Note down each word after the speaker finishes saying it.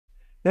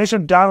They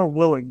showed Donald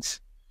Willings,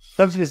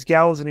 dubbed as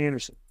Gallows and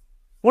Anderson.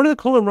 One of the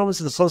cooler moments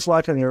of the post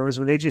lockdown era was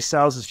when AJ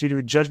Styles was feuding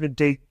with Judgment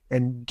Day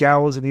and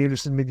Gallows and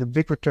Anderson made the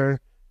big return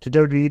to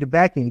WWE to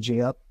back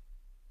AJ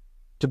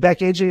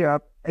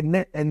up,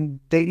 and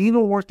they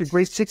even worked a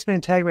great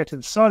six-man tag match to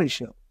the Saudi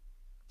show.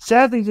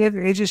 Sadly,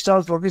 AJ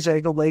Styles broke his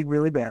ankle leg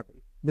really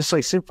badly. Missed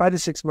like 5 to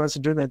 6 months,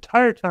 and during that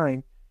entire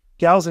time,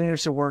 Gallows and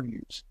Anderson weren't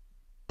used.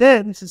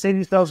 Then, since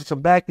AJ Styles has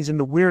come back, he's in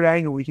the weird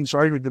angle where he keeps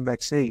arguing with them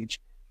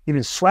backstage. He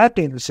even slapped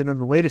Anderson on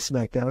the latest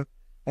SmackDown,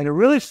 and it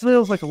really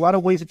feels like a lot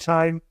of waste of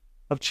time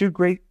of two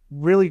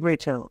really great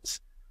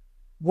talents.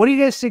 What do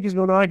you guys think is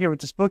going on here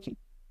with this booking?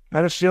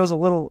 Kind of feels a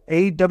little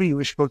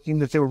AEW-ish booking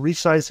that they were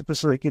resized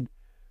so they could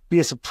be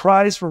a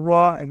surprise for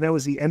Raw, and that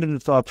was the end of the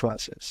thought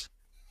process.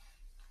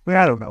 I mean,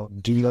 I don't know.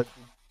 Do you like,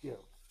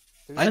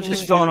 That's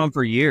just going on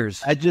for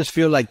years. I just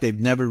feel like they've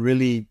never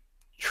really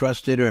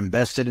trusted or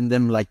invested in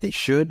them like they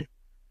should.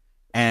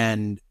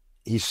 And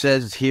he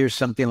says here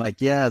something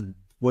like, yeah,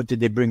 what did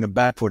they bring him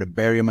back for, to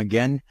bury him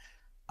again?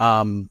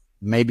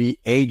 Maybe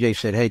AJ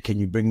said, hey, can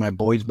you bring my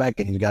boys back?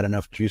 And he's got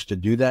enough juice to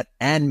do that.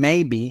 And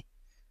maybe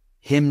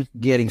him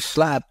getting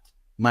slapped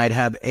might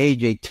have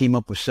AJ team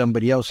up with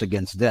somebody else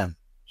against them.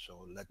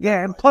 So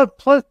and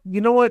plus,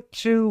 you know what,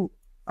 too?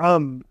 I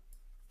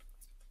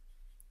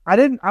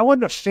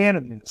wasn't a fan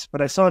of this, but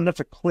I saw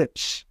enough of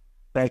clips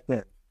back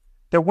then.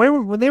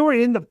 When they were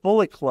in the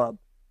Bullet Club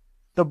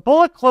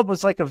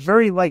was like a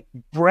very like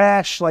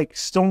brash, like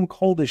Stone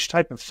Coldish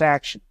type of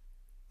faction.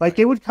 Like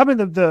they would come in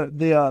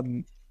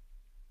the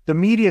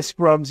media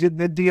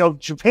scrums.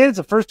 Japan's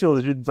the first people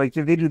that do, like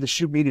they do the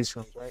shoot media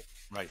scrums, right?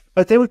 Right.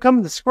 But they would come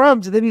in the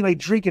scrums and they'd be like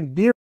drinking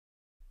beer,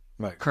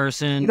 right,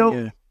 cursing,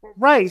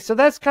 right? So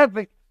that's kind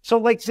of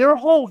like their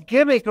whole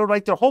gimmick or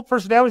like their whole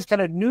personality is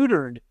kind of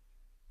neutered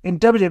in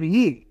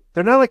WWE.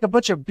 They're not like a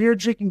bunch of beer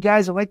drinking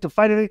guys that like to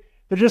fight.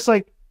 They're just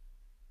like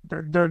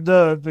they're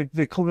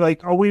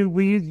like, oh,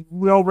 we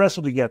all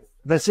wrestle together.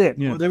 That's it.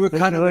 Yeah. Well, they were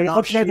kind of an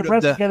offshoot of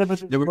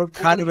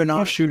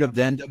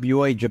the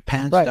NWA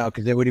Japan style,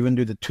 because they would even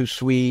do the Too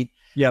Sweet.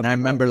 Yeah, and I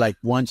remember like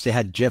once they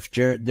had Jeff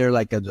Jarrett. They're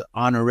like an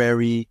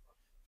honorary,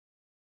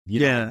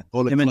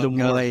 Bullet Club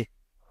guy.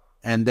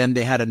 And then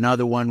they had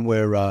another one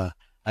where I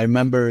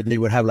remember they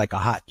would have like a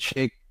hot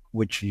chick,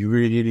 which you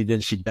really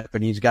didn't see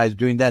Japanese guys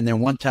doing that. And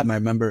then one time I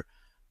remember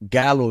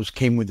Gallows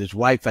came with his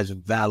wife as a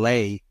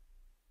valet,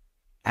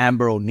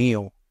 Amber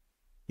O'Neal.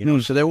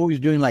 So they're always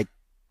doing like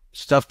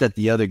stuff that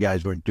the other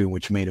guys weren't doing,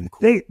 which made them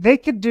cool. They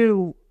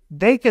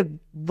could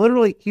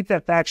literally keep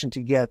that faction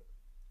together.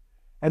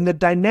 And the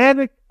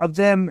dynamic of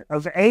them,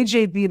 of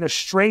AJ being a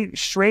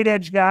straight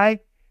edge guy,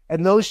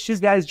 and those two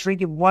guys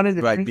drinking one of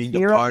the right, being the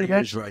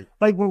partyers, right,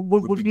 like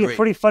would be a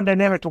pretty fun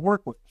dynamic to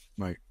work with.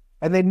 Right.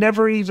 And they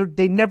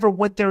never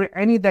went there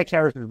any of that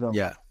character development.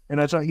 Yeah.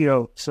 And I thought,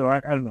 so I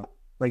don't know.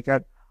 Like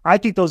I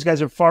think those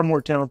guys are far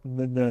more talented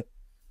than the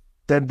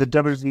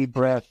WWE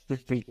brass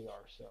think they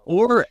are. So.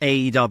 Or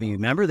AEW.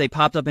 Remember, they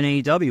popped up in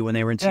AEW when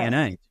they were in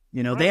TNA.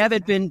 They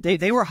haven't been.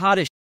 They were hot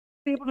as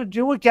able to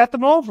do it, get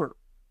them over.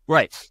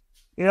 Right.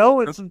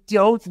 Let them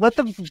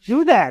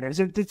do that.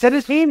 It's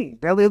entertaining.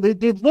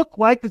 They look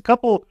like a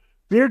couple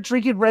beer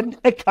drinking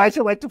redneck guys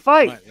that like to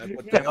fight.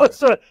 Right,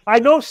 so I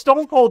know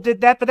Stone Cold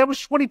did that, but that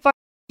was 25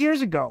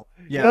 years ago.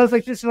 Yeah. It's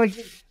like just like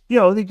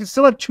they can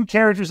still have two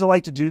characters that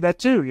like to do that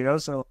too.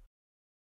 So